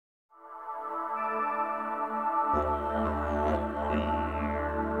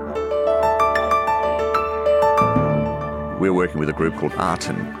we're working with a group called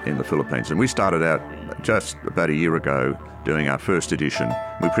Arten in the Philippines. And we started out just about a year ago doing our first edition.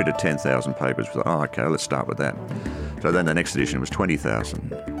 We printed 10,000 papers. We thought, okay, let's start with that. So then the next edition was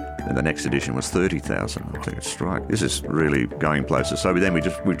 20,000. And the next edition was 30,000. I was thinking, strike, this is really going places. So then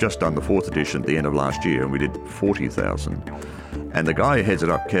we've just done the fourth edition at the end of last year, and we did 40,000. And the guy who heads it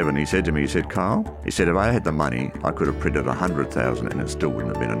up, Kevin, he said to me, Carl, he said, if I had the money, I could have printed 100,000 and it still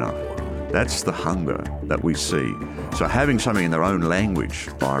wouldn't have been enough. That's the hunger that we see. So having something in their own language,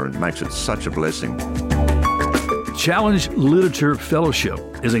 Byron, makes it such a blessing. Challenge Literature Fellowship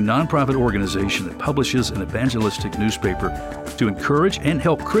is a nonprofit organization that publishes an evangelistic newspaper to encourage and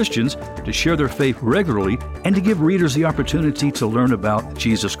help Christians to share their faith regularly and to give readers the opportunity to learn about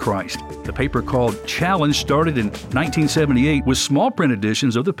Jesus Christ. The paper called Challenge started in 1978 with small print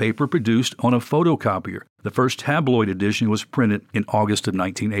editions of the paper produced on a photocopier. The first tabloid edition was printed in August of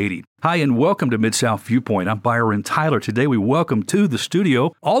 1980. Hi, and welcome to Mid-South Viewpoint. I'm Byron Tyler. Today we welcome to the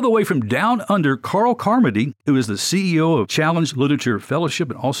studio, all the way from down under, Carl Carmody, who is the CEO of Challenge Literature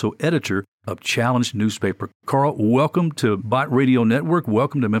Fellowship and also editor of Challenge newspaper. Carl, welcome to Bot Radio Network.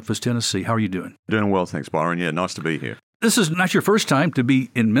 Welcome to Memphis, Tennessee. How are you doing? Doing well, thanks, Byron. Yeah, nice to be here. This is not your first time to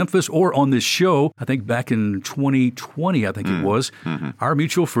be in Memphis or on this show. I think back in 2020, it was. Mm-hmm. Our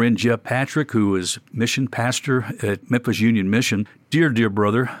mutual friend, Jeff Patrick, who is mission pastor at Memphis Union Mission, dear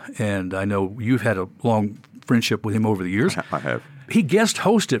brother, and I know you've had a long friendship with him over the years. I have. He guest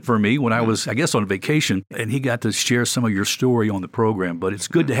hosted for me when I was, on vacation, and he got to share some of your story on the program. But it's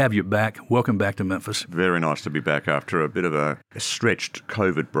good to have you back. Welcome back to Memphis. Very nice to be back after a bit of a stretched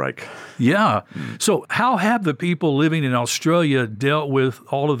COVID break. Yeah. So how have the people living in Australia dealt with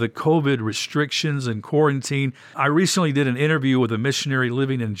all of the COVID restrictions and quarantine? I recently did an interview with a missionary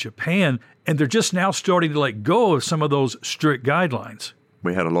living in Japan, and they're just now starting to let go of some of those strict guidelines.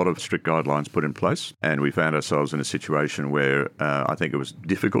 We had a lot of strict guidelines put in place, and we found ourselves in a situation where I think it was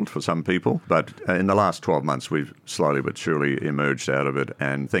difficult for some people. But in the last 12 months, we've slowly but surely emerged out of it,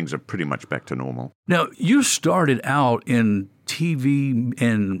 and things are pretty much back to normal. Now, you started out in TV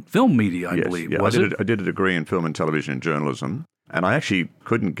and film media, I believe, was it? I did a degree in film and television and journalism. And I actually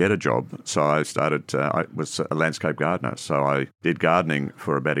couldn't get a job, so I started, I was a landscape gardener. So I did gardening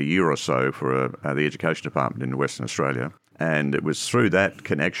for about a year or so for the education department in Western Australia. And it was through that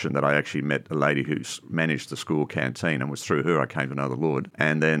connection that I actually met a lady who managed the school canteen, and was through her I came to know the Lord.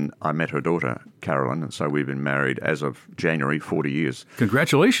 And then I met her daughter, Carolyn, and so we've been married as of January, 40 years.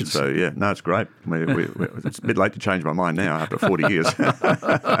 Congratulations. So, yeah, no, it's great. It's a bit late to change my mind now after 40 years.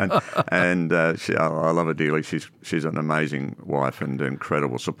 I love her dearly. She's an amazing wife and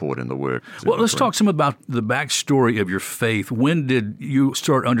incredible support in the work. Well, let's talk some about the backstory of your faith. When did you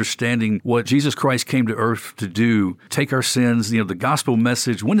start understanding what Jesus Christ came to earth to do, take our sins, the gospel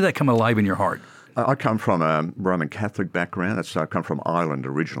message? When did that come alive in your heart? I come from a Roman Catholic background. I come from Ireland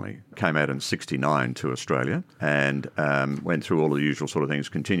originally. Came out in '69 to Australia and went through all the usual sort of things,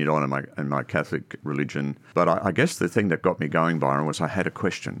 continued on in my Catholic religion. But I guess the thing that got me going, Byron, was I had a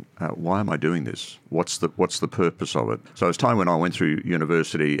question. Why am I doing this? What's the purpose of it? So it was time when I went through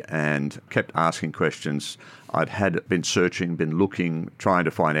university and kept asking questions. I'd been searching, been looking, trying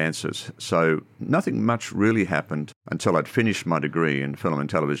to find answers. So nothing much really happened until I'd finished my degree in film and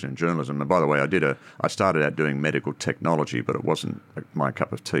television and journalism. And by the way, I started out doing medical technology, but it wasn't my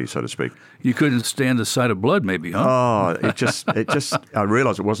cup of tea, so to speak. You couldn't stand the sight of blood, maybe, huh? Oh, I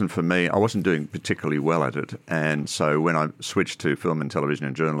realized it wasn't for me. I wasn't doing particularly well at it. And so when I switched to film and television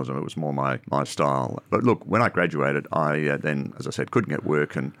and journalism, it was more my style. But look, when I graduated, I then, as I said, couldn't get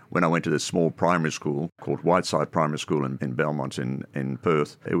work. And when I went to this small primary school called Whiteside Primary School in Belmont in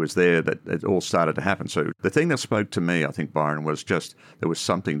Perth, it was there that it all started to happen. So the thing that spoke to me, I think, Byron, was just there was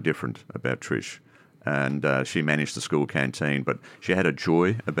something different about Trish. And she managed the school canteen, but she had a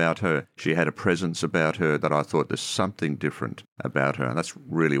joy about her. She had a presence about her that I thought there's something different about her. And that's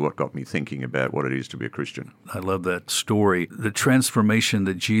really what got me thinking about what it is to be a Christian. I love that story. The transformation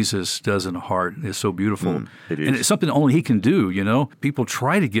that Jesus does in a heart is so beautiful. It is. And it's something only he can do, People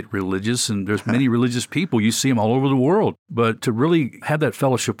try to get religious, and there's many religious people. You see them all over the world. But to really have that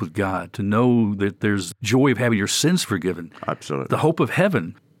fellowship with God, to know that there's joy of having your sins forgiven. Absolutely. The hope of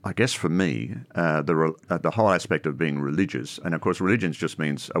heaven. I guess for me, the whole aspect of being religious, and of course religion just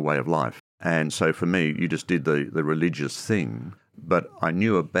means a way of life. And so for me, you just did the religious thing, but I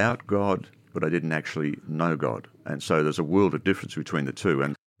knew about God, but I didn't actually know God. And so there's a world of difference between the two.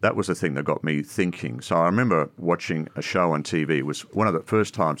 And that was the thing that got me thinking. So I remember watching a show on TV. It was one of the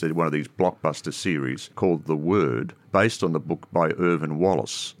first times they did one of these blockbuster series called The Word, based on the book by Irvin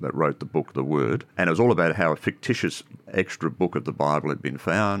Wallace that wrote the book The Word. And it was all about how a fictitious extra book of the Bible had been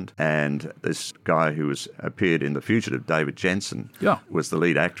found, and this guy who appeared in The Fugitive, David Jensen, was the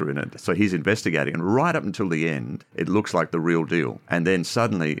lead actor in it. So he's investigating, and right up until the end, it looks like the real deal. And then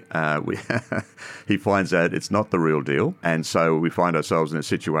suddenly he finds out it's not the real deal, and so we find ourselves in a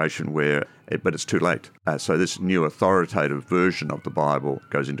situation where, but it's too late. So this new authoritative version of the Bible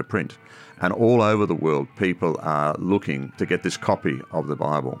goes into print. And all over the world, people are looking to get this copy of the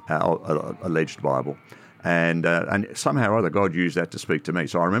Bible, alleged Bible. And somehow or other, God used that to speak to me.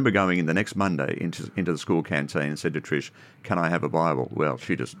 So I remember going in the next Monday into the school canteen and said to Trish, "Can I have a Bible?" Well,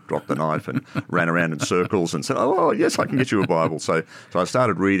 she just dropped the knife and ran around in circles and said, "Oh, yes, I can get you a Bible." So I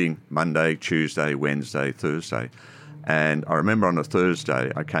started reading Monday, Tuesday, Wednesday, Thursday. And I remember on a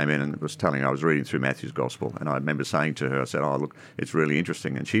Thursday, I came in and was telling her I was reading through Matthew's Gospel. And I remember saying to her, I said, "Oh, look, it's really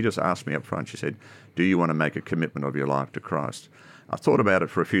interesting." And she just asked me up front, she said, "Do you want to make a commitment of your life to Christ?" I thought about it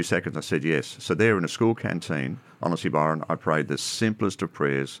for a few seconds. I said, yes. So there in a school canteen, honestly, Byron, I prayed the simplest of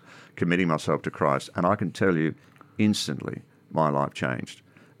prayers, committing myself to Christ. And I can tell you, instantly, my life changed.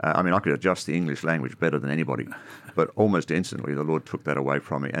 I could adjust the English language better than anybody. But almost instantly, the Lord took that away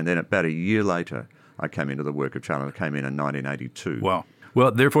from me. And then about a year later, I came into the work of challenge. I came in 1982. Wow.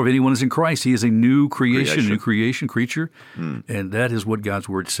 Well, therefore, if anyone is in Christ, he is a new creation creature. And that is what God's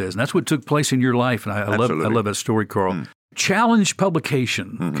Word says. And that's what took place in your life. And I love that story, Carl. Challenge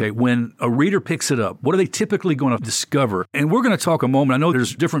publication, okay, when a reader picks it up, what are they typically going to discover? And we're going to talk a moment. I know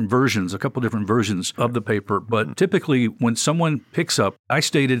there's different versions, a couple different versions of the paper, but typically when someone picks up, I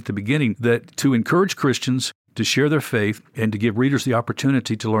stated at the beginning that to encourage Christians to share their faith and to give readers the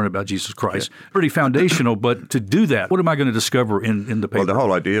opportunity to learn about Jesus Christ. Yeah. Pretty foundational, but to do that, what am I going to discover in the paper? Well, the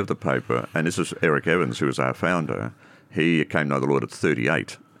whole idea of the paper, and this is Eric Evans, who was our founder, he came to know the Lord at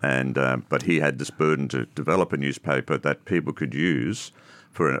 38. But he had this burden to develop a newspaper that people could use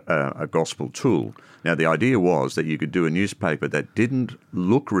for a gospel tool. Now, the idea was that you could do a newspaper that didn't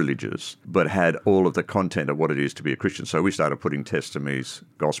look religious, but had all of the content of what it is to be a Christian. So we started putting testimonies,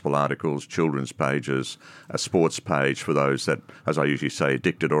 gospel articles, children's pages, a sports page for those that, as I usually say,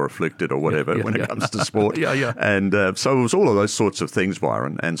 addicted or afflicted or whatever when it comes to sport. And so it was all of those sorts of things,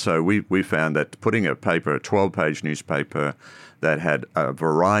 Byron. And so we found that putting a 12-page newspaper that had a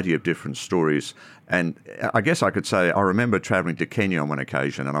variety of different stories. And I guess I could say I remember traveling to Kenya on one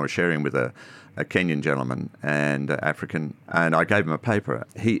occasion, and I was sharing with a Kenyan gentleman and African, and I gave him a paper.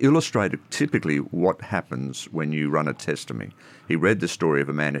 He illustrated typically what happens when you run a testimony. He read the story of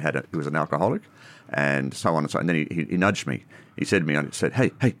a man who was an alcoholic, and so on and so on. And then he nudged me. He said to me,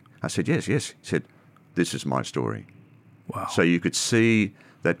 hey. I said, yes. He said, "This is my story." Wow. So you could see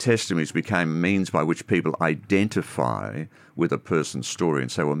that testimonies became a means by which people identify with a person's story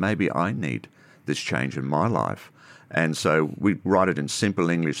and say, well, maybe I need this change in my life. And so we write it in simple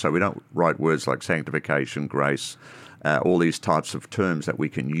English, so we don't write words like sanctification, grace, all these types of terms that we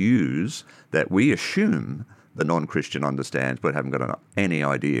can use that we assume the non-Christian understands but haven't got any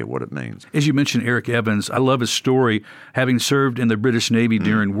idea what it means. As you mentioned, Eric Evans, I love his story. Having served in the British Navy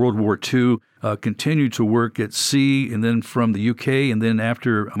during World War II, continued to work at sea, and then from the UK, and then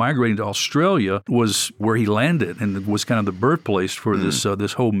after migrating to Australia was where he landed and was kind of the birthplace for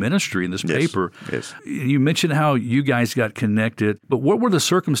this whole ministry and this paper. Yes. You mentioned how you guys got connected, but what were the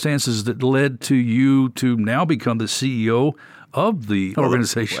circumstances that led to you to now become the CEO of the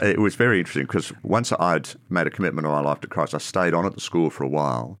organization? It was very interesting because once I'd made a commitment of my life to Christ, I stayed on at the school for a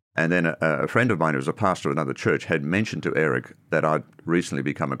while. And then a friend of mine who was a pastor of another church had mentioned to Eric that I'd recently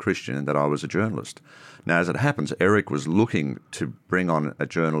become a Christian and that I was a journalist. Now, as it happens, Eric was looking to bring on a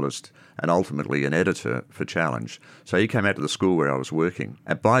journalist and ultimately an editor for Challenge. So he came out to the school where I was working.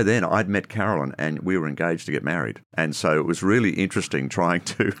 And by then, I'd met Carolyn and we were engaged to get married. And so it was really interesting trying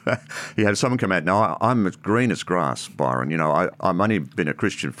to have someone come out. Now, I'm as green as grass, Byron. You know, I'm only been a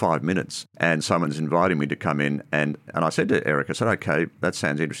Christian 5 minutes and someone's inviting me to come in. And I said to Eric, I said, okay, that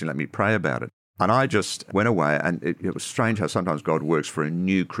sounds interesting. Let me pray about it. And I just went away, and it was strange how sometimes God works for a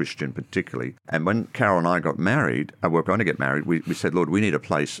new Christian particularly. And when Carol and I got married, we're going to get married, we said, Lord, we need a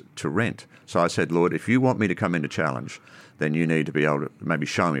place to rent. So I said, Lord, if you want me to come into Challenge, then you need to be able to maybe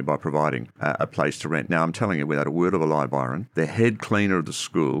show me by providing a place to rent. Now, I'm telling you without a word of a lie, Byron, the head cleaner of the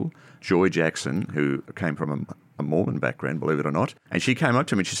school, Joy Jackson, who came from a Mormon background, believe it or not. And she came up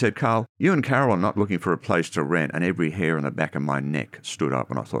to me and she said, Carl, you and Carol are not looking for a place to rent. And every hair on the back of my neck stood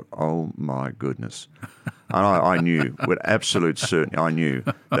up. And I thought, oh my goodness. And I knew with absolute certainty, I knew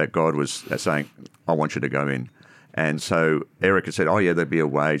that God was saying, I want you to go in. And so Erica said, oh yeah, there'd be a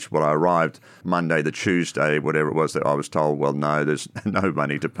wage. Well, I arrived Monday, the Tuesday, whatever it was, that I was told, well, no, there's no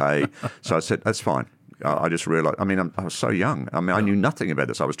money to pay. So I said, that's fine. I just realized, I was so young. I knew nothing about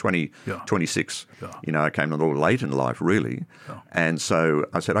this. I was 26. I came a little late in life, really. And so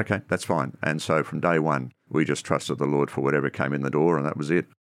I said, okay, that's fine. And so from day one, we just trusted the Lord for whatever came in the door, and that was it.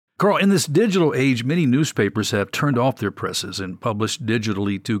 Carl, in this digital age, many newspapers have turned off their presses and published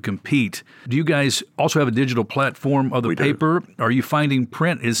digitally to compete. Do you guys also have a digital platform of the paper? Are you finding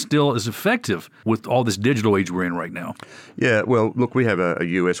print is still as effective with all this digital age we're in right now? Yeah, well, look, we have a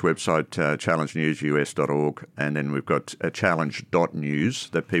US website, challengenewsus.org, and then we've got a challenge.news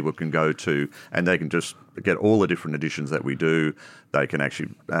that people can go to, and they can just get all the different editions that we do. They can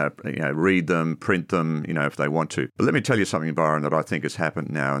actually read them, print them, if they want to. But let me tell you something, Byron, that I think has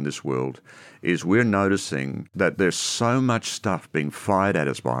happened now in this world, is we're noticing that there's so much stuff being fired at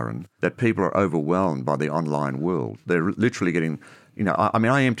us, Byron, that people are overwhelmed by the online world. They're literally getting,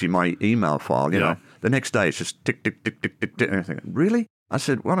 I empty my email file, the next day it's just tick, tick, tick, tick, tick, tick. And I think, really? I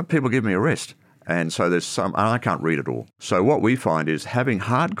said, why don't people give me a rest? And so there's and I can't read it all. So what we find is having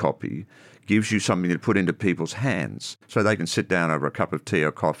hard copy gives you something to put into people's hands so they can sit down over a cup of tea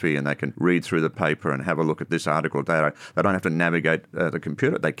or coffee and they can read through the paper and have a look at this article. They don't have to navigate the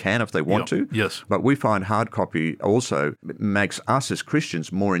computer. They can if they want to. Yes. But we find hard copy also makes us as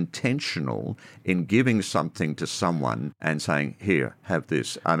Christians more intentional in giving something to someone and saying, here, have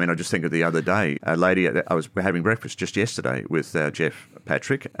this. I just think of the other day, a lady, I was having breakfast just yesterday with Jeff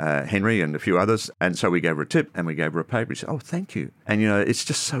Patrick, Henry and a few others, and so we gave her a tip and we gave her a paper. She said, oh, thank you. And, it's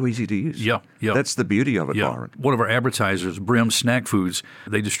just so easy to use. Yeah. That's the beauty of it, Byron. One of our advertisers, Brim Snack Foods,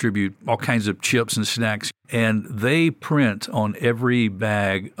 they distribute all kinds of chips and snacks, and they print on every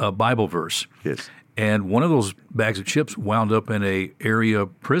bag a Bible verse. Yes. And one of those bags of chips wound up in a area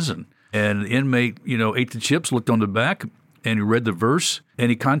prison. And the inmate, ate the chips, looked on the back, and he read the verse, and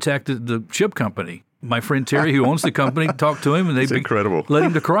he contacted the chip company. My friend Terry, who owns the company, talked to him, and they incredible. led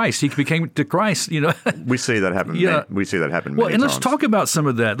him to Christ. He became to Christ, We see that happen. Yeah. We see that happen many times. Well, and let's times. talk about some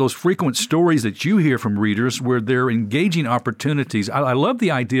of that, those frequent stories that you hear from readers where they're engaging opportunities. I love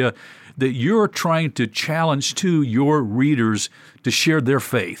the idea that you're trying to challenge to your readers to share their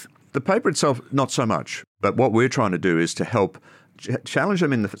faith. The paper itself, not so much. But what we're trying to do is to help challenge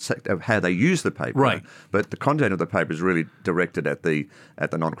them in the fact of how they use the paper. Right. But the content of the paper is really directed at the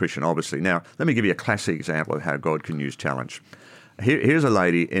non-Christian, obviously. Now, let me give you a classic example of how God can use challenge. Here's a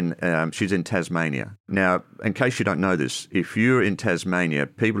lady, she's in Tasmania. Now, in case you don't know this, if you're in Tasmania,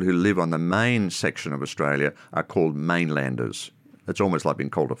 people who live on the main section of Australia are called mainlanders. It's almost like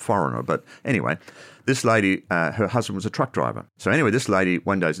being called a foreigner. But anyway, this lady, her husband was a truck driver. So anyway, this lady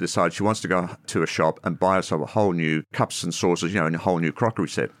one day decides she wants to go to a shop and buy herself a whole new cups and saucers, and a whole new crockery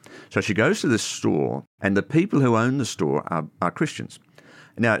set. So she goes to this store, and the people who own the store are Christians.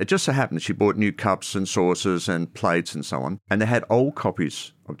 Now, it just so happened she bought new cups and saucers and plates and so on, and they had old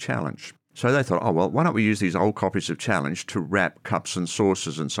copies of Challenge. So they thought, why don't we use these old copies of Challenge to wrap cups and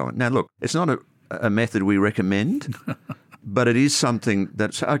saucers and so on. Now, look, it's not a method we recommend, but it is something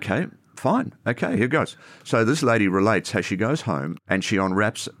that's, okay, fine, okay, here goes. So this lady relates how she goes home and she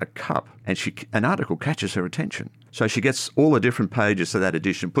unwraps a cup and an article catches her attention. So she gets all the different pages of that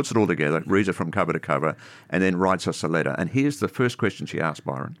edition, puts it all together, reads it from cover to cover, and then writes us a letter. And here's the first question she asks,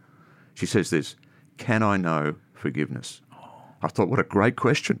 Byron. She says this, can I know forgiveness? I thought, what a great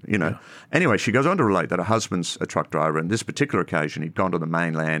question, Yeah. Anyway, she goes on to relate that her husband's a truck driver, and this particular occasion he'd gone to the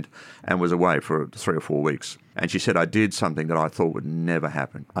mainland and was away for 3 or 4 weeks. And she said, I did something that I thought would never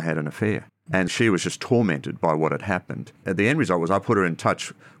happen. I had an affair. And she was just tormented by what had happened. And the end result was I put her in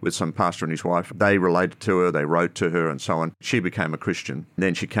touch with some pastor and his wife. They related to her, they wrote to her and so on. She became a Christian.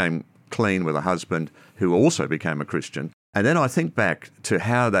 Then she came clean with a husband who also became a Christian. And then I think back to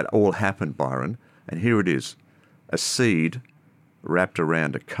how that all happened, Byron, and here it is, a seed wrapped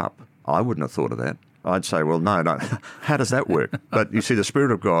around a cup. I wouldn't have thought of that. I'd say, well, no, how does that work? But you see, the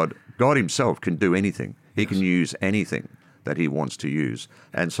Spirit of God himself can do anything. He can use anything that he wants to use.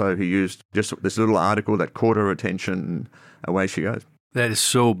 And so he used just this little article that caught her attention, and away she goes. That is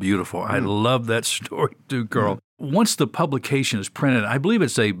so beautiful. I love that story too, Carl. Once the publication is printed, I believe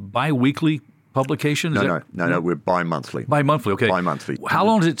it's a bi-weekly publication? No, we're bi-monthly. Bi-monthly, okay. Bi-monthly. How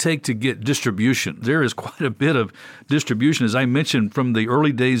long does it take to get distribution? There is quite a bit of distribution, as I mentioned, from the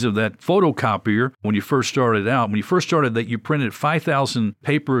early days of that photocopier when you first started out. When you first started that, you printed 5,000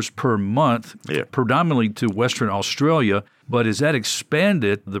 papers per month, predominantly to Western Australia. But as that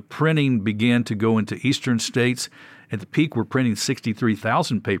expanded, the printing began to go into eastern states. At the peak, we're printing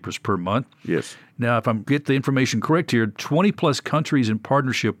 63,000 papers per month. Yes. Now, if I get the information correct here, 20-plus countries in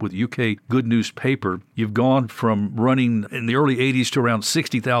partnership with UK Good News Paper. You've gone from running in the early 80s to around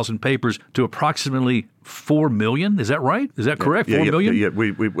 60,000 papers to approximately 4 million. Is that right? Is that correct? 4 million? Yeah.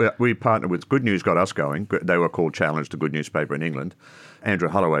 We partner with Good News, got us going. They were called Challenge, the good newspaper in England. Andrew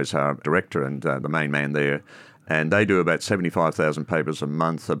Holloway's our director and the main man there. And they do about 75,000 papers a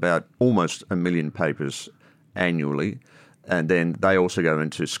month, about almost 1 million papers annually. And then they also go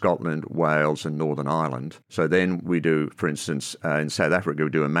into Scotland, Wales and Northern Ireland. So then we do, for instance, in South Africa, we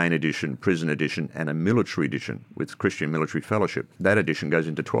do a main edition, prison edition and a military edition with Christian Military Fellowship. That edition goes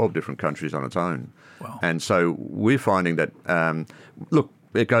into 12 different countries on its own. Wow. And so we're finding that,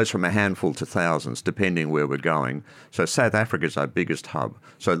 it goes from a handful to thousands, depending where we're going. So South Africa is our biggest hub.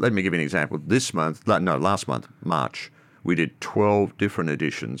 So let me give you an example. Last month, March, we did 12 different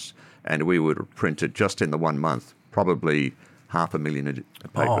editions, and we would have printed just in the 1 month probably 500,000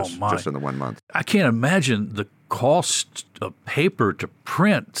 papers just in the 1 month. I can't imagine the cost of paper to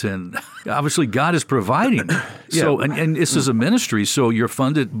print, and obviously God is providing. So, and this is a ministry, so you're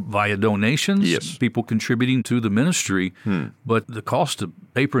funded via donations, yes. People contributing to the ministry, but the cost of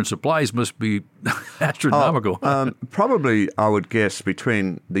paper and supplies must be astronomical. Probably, I would guess,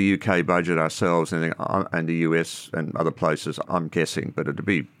 between the UK budget ourselves and the US and other places, I'm guessing, but it'd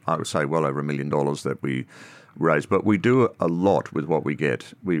be, I would say, well over $1 million that we raise. But we do a lot with what we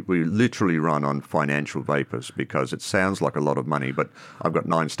get. We literally run on financial vapors because it sounds like a lot of money, but I've got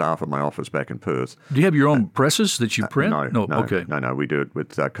 9 staff at my office back in Perth. Do you have your own presses that you print? No. Okay. No. We do it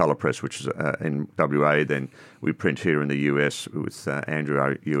with Colour Press, which is in WA. Then we print here in the US with Andrew,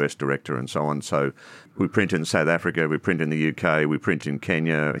 our US director, and so on. So we print in South Africa, we print in the UK, we print in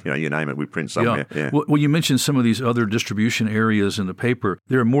Kenya, you name it, we print somewhere. Yeah. Well, you mentioned some of these other distribution areas in the paper.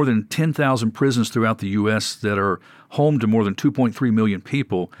 There are more than 10,000 prisons throughout the U.S. that are home to more than 2.3 million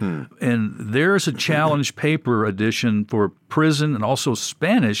people. And there's a challenge paper edition for prison and also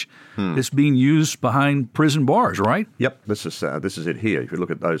Spanish that's being used behind prison bars, right? Yep, this is it here. If you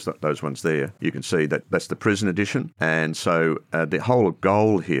look at those ones there, you can see that that's the prison edition. And so the whole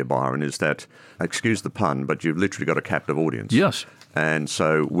goal here, Byron, is that, excuse the pun, but you've literally got a captive audience. Yes. And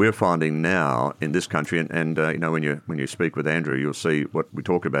so we're finding now in this country, and when you speak with Andrew, you'll see what we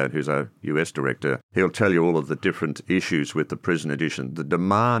talk about, who's our US director. He'll tell you all of the different issues with the prison edition. The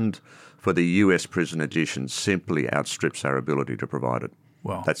demand for the US prison edition simply outstrips our ability to provide it.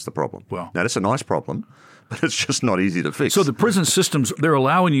 Wow. That's the problem. Wow. Now, that's a nice problem, but it's just not easy to fix. So the prison systems, they're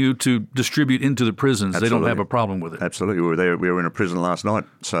allowing you to distribute into the prisons. Absolutely. They don't have a problem with it. Absolutely. We were in a prison last night,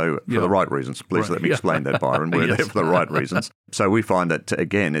 so for the right reasons. Please let me explain that, Byron. We're there for the right reasons. So we find that,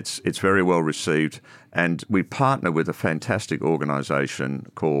 again, it's very well received, and we partner with a fantastic organisation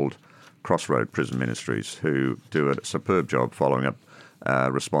called Crossroad Prison Ministries, who do a superb job following up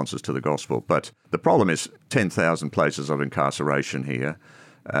responses to the gospel. But the problem is 10,000 places of incarceration here,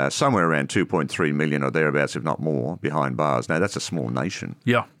 somewhere around 2.3 million or thereabouts, if not more, behind bars. Now, that's a small nation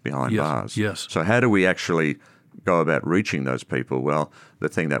behind bars. Yes. So how do we actually go about reaching those people? Well, the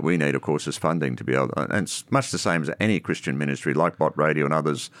thing that we need, of course, is funding to be able to, and it's much the same as any Christian ministry, like Bot Radio and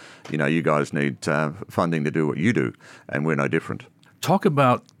others. You guys need funding to do what you do, and we're no different. Talk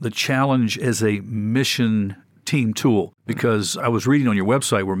about the challenge as a mission team tool, because I was reading on your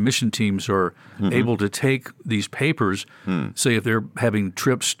website where mission teams are able to take these papers, say if they're having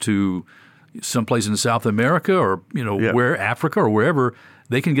trips to someplace in South America or where Africa or wherever,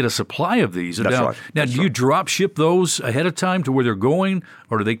 they can get a supply of these. That's right. Now, do you drop ship those ahead of time to where they're going,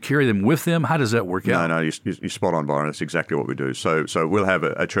 or do they carry them with them? How does that work out? No, you're spot on, Byron. That's exactly what we do. So we'll have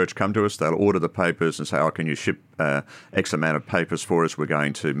a church come to us. They'll order the papers and say, "Oh, can you ship X amount of papers for us? We're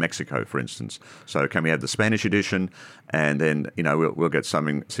going to Mexico, for instance. So can we have the Spanish edition?" And then we'll get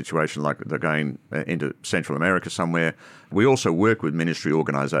something situation like they're going into Central America somewhere. We also work with ministry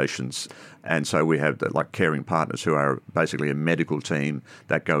organisations, and so we have like caring partners who are basically a medical team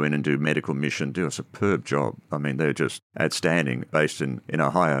that go in and do medical mission, do a superb job. I mean, they're just outstanding, based in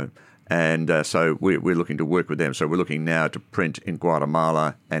Ohio. And so we're looking to work with them. So we're looking now to print in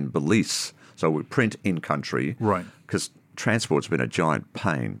Guatemala and Belize. So we print in country. Right. Because transport's been a giant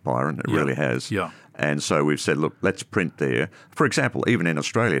pain, Byron. It really has. Yeah. And so we've said, look, let's print there. For example, even in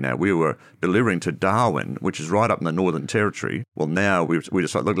Australia now, we were delivering to Darwin, which is right up in the Northern Territory. Well, now we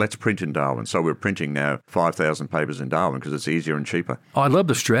decided, look, let's print in Darwin. So we're printing now 5,000 papers in Darwin because it's easier and cheaper. Oh, I love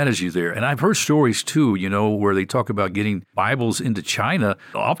the strategy there. And I've heard stories, too, where they talk about getting Bibles into China.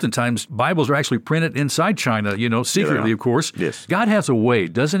 Oftentimes, Bibles are actually printed inside China, secretly, of course. Yes. God has a way,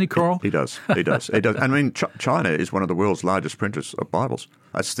 doesn't he, Carl? He does. He does. I mean, China is one of the world's largest printers of Bibles.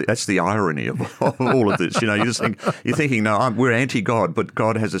 That's the irony of all of this. You're thinking, no, we're anti-God, but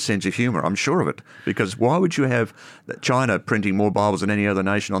God has a sense of humor. I'm sure of it. Because why would you have China printing more Bibles than any other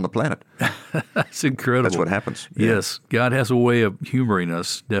nation on the planet? That's incredible. That's what happens. Yeah. Yes. God has a way of humoring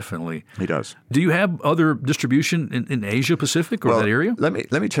us, definitely. He does. Do you have other distribution in Asia Pacific or that area? Let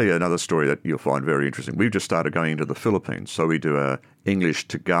me tell you another story that you'll find very interesting. We've just started going into the Philippines, so we do a English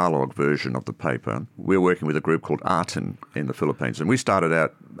Tagalog version of the paper. We're working with a group called Artin in the Philippines, and we started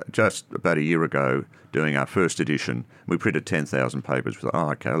out just about a year ago doing our first edition. We printed 10,000 papers. We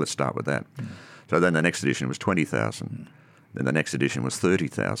thought, okay, let's start with that. So then the next edition was 20,000. Then the next edition was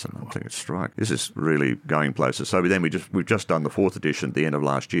 30,000. I'm thinking, strike. This is really going places. So we've just done the fourth edition at the end of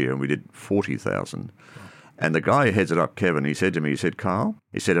last year, and we did 40,000. And the guy who heads it up, Kevin, he said to me, Carl,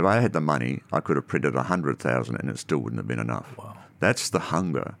 if I had the money, I could have printed 100,000 and it still wouldn't have been enough. Wow. That's the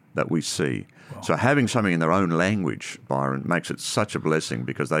hunger that we see. Wow. So having something in their own language, Byron, makes it such a blessing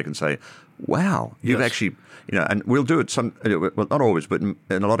because they can say, wow, you've actually, and we'll do it well, not always, but in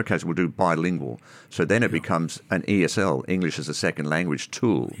a lot of cases we'll do bilingual. So then it becomes an ESL, English as a second language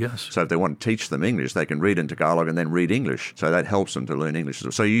tool. Yes. So if they want to teach them English, they can read in Tagalog and then read English. So that helps them to learn English.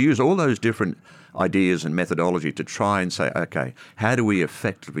 So you use all those different ideas and methodology to try and say, okay, how do we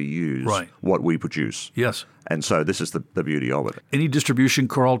effectively use what we produce? Yes. And so this is the beauty of it. Any distribution,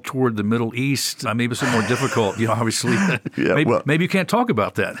 Carl, toward the Middle East? Maybe it's a little more difficult, obviously. Maybe you can't talk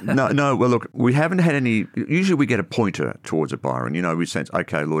about that. No. Well, look, we haven't had any. Usually we get a pointer towards it, Byron. We sense,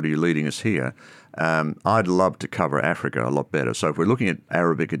 okay, Lord, are you leading us here? I'd love to cover Africa a lot better. So if we're looking at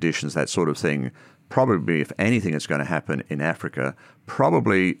Arabic editions, that sort of thing, probably if anything is going to happen in Africa,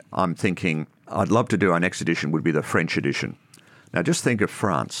 probably I'm thinking I'd love to do our next edition would be the French edition. Now, just think of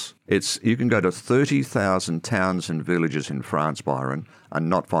France. You can go to 30,000 towns and villages in France, Byron, and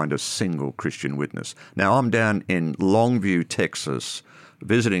not find a single Christian witness. Now, I'm down in Longview, Texas,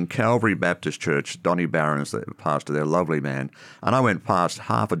 visiting Calvary Baptist Church. Donnie Barron's the pastor there, lovely man. And I went past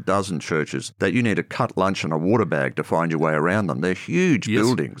half a dozen churches that you need a cut lunch and a water bag to find your way around them. They're huge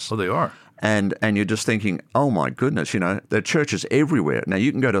buildings. Oh, they are. And you're just thinking, oh, my goodness, there are churches everywhere. Now,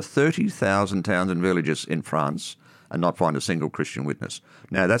 you can go to 30,000 towns and villages in France and not find a single Christian witness.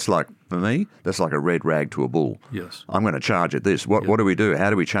 Now, for me, that's like a red rag to a bull. Yes. I'm going to charge it this. What do we do? How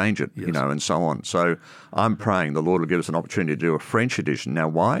do we change it? Yes. And so on. So I'm praying the Lord will give us an opportunity to do a French edition. Now,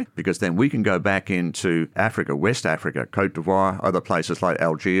 why? Because then we can go back into Africa, West Africa, Cote d'Ivoire, other places like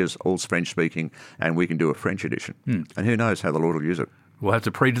Algiers, all French-speaking, and we can do a French edition. And who knows how the Lord will use it. We'll have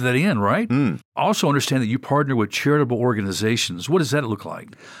to pray to that end, right? Also understand that you partner with charitable organizations. What does that look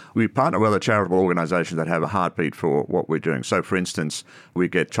like? We partner with other charitable organizations that have a heartbeat for what we're doing. So, for instance, we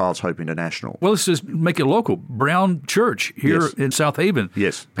get Child's Hope International. Well, let's just make it local. Brown Church here in South Haven.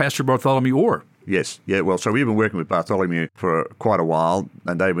 Yes. Pastor Bartholomew Orr. Yes. Yeah. Well, so we've been working with Bartholomew for quite a while,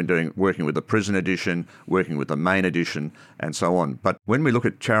 and they've been working with the prison edition, working with the main edition, and so on. But when we look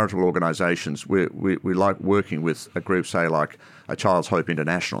at charitable organisations, we like working with a group, say, like a Child's Hope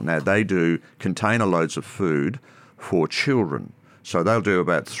International. Now, they do container loads of food for children. So they'll do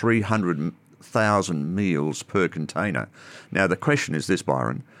about 300,000 meals per container. Now, the question is this,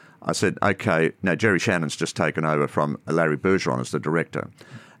 Byron. I said, okay, now Jerry Shannon's just taken over from Larry Bergeron as the director.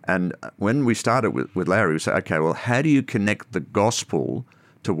 And when we started with Larry, we said, okay, well, how do you connect the gospel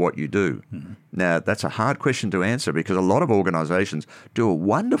to what you do? Now, that's a hard question to answer because a lot of organisations do a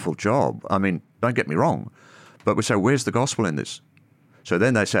wonderful job. I mean, don't get me wrong. But we say, where's the gospel in this? So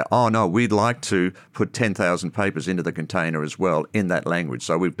then they say, oh, no, we'd like to put 10,000 papers into the container as well in that language.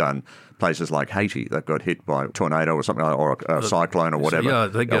 So we've done places like Haiti that got hit by a tornado or something, or a cyclone or whatever. Yeah, I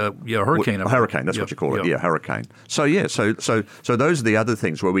think, hurricane. Hurricane, that's what you call it. Yeah, hurricane. So, so those are the other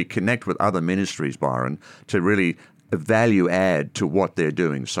things where we connect with other ministries, Byron, to really value add to what they're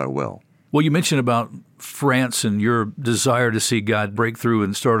doing so well. Well, you mentioned about France and your desire to see God break through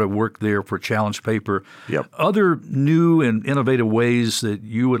and start a work there for Challenge Paper. Yep. Other new and innovative ways that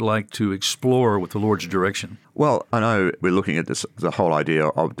you would like to explore with the Lord's direction? Well, I know we're looking at the whole idea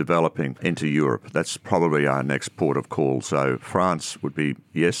of developing into Europe. That's probably our next port of call. So France would be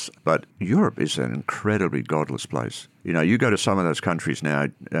yes, but Europe is an incredibly godless place. You go to some of those countries now,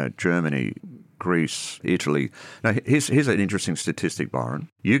 Germany, Greece, Italy. Now, here's an interesting statistic, Byron.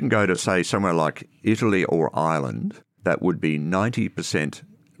 You can go to, say, somewhere like Italy or Ireland, that would be 90%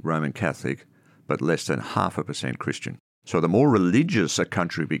 Roman Catholic, but less than 0.5% Christian. So the more religious a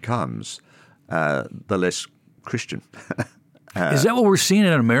country becomes, the less Christian. Is that what we're seeing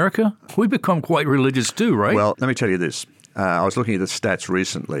in America? We've become quite religious too, right? Well, let me tell you this. I was looking at the stats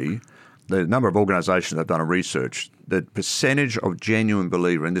recently. The number of organisations that have done a research, the percentage of genuine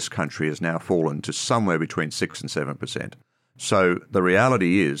believer in this country has now fallen to somewhere between 6 and 7%. So the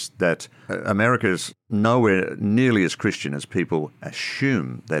reality is that America's nowhere nearly as Christian as people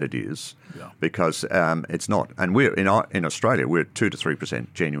assume that it is, because it's not. And we're in Australia, we're 2 to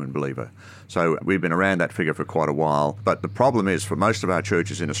 3% genuine believer. So we've been around that figure for quite a while. But the problem is, for most of our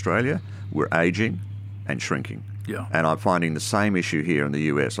churches in Australia, we're aging and shrinking. Yeah. And I'm finding the same issue here in the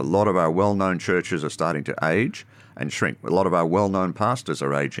US. A lot of our well-known churches are starting to age and shrink. A lot of our well-known pastors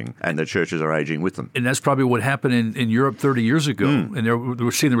are aging, and the churches are aging with them. And that's probably what happened in Europe 30 years ago, and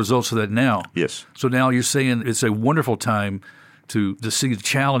we're seeing the results of that now. Yes. So now you're saying it's a wonderful time to see the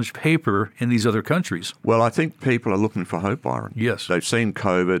challenge paper in these other countries. Well, I think people are looking for hope, Byron. Yes. They've seen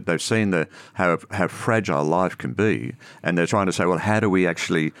COVID, they've seen how fragile life can be, and they're trying to say, well, how do we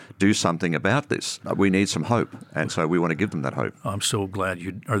actually do something about this? We need some hope, and so we want to give them that hope. I'm so glad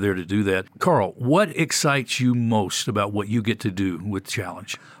you are there to do that. Carl, what excites you most about what you get to do with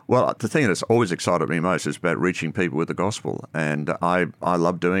Challenge? Well, the thing that's always excited me most is about reaching people with the gospel, and I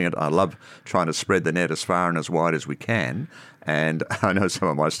love doing it. I love trying to spread the net as far and as wide as we can. And I know some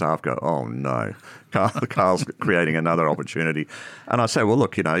of my staff go, oh, no, Carl's creating another opportunity. And I say, well,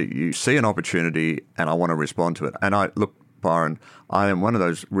 look, you see an opportunity and I want to respond to it. And look, Byron, I am one of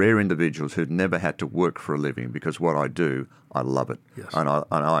those rare individuals who've never had to work for a living, because what I do, I love it. Yes. And I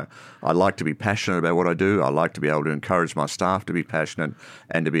like to be passionate about what I do. I like to be able to encourage my staff to be passionate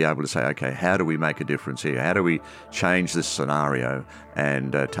and to be able to say, okay, how do we make a difference here? How do we change this scenario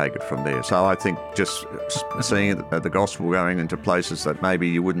and take it from there? So I think just seeing the gospel going into places that maybe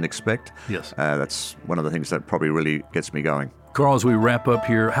you wouldn't expect, yes, that's one of the things that probably really gets me going. Carl, as we wrap up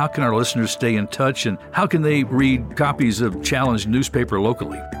here, how can our listeners stay in touch, and how can they read copies of Challenge newspaper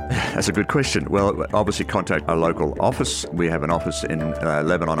locally? That's a good question. Well, obviously contact our local office. We have an office in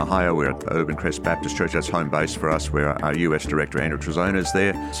Lebanon, Ohio. We're at Urban Crest Baptist Church. That's home base for us, where our US Director, Andrew Trezona, is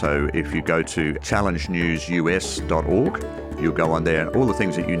there. So if you go to challengenewsus.org, you'll go on there, and all the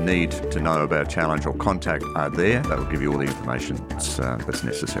things that you need to know about Challenge or contact are there. That will give you all the information that's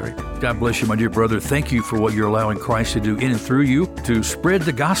necessary. God bless you, my dear brother. Thank you for what you're allowing Christ to do in and through you to spread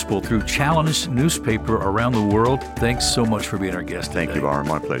the gospel through Challenge newspaper around the world. Thanks so much for being our guest today. Thank you, Byron.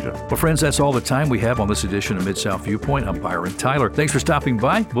 My pleasure. Well, friends, that's all the time we have on this edition of Mid-South Viewpoint. I'm Byron Tyler. Thanks for stopping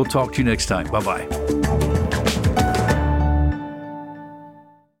by. We'll talk to you next time. Bye-bye.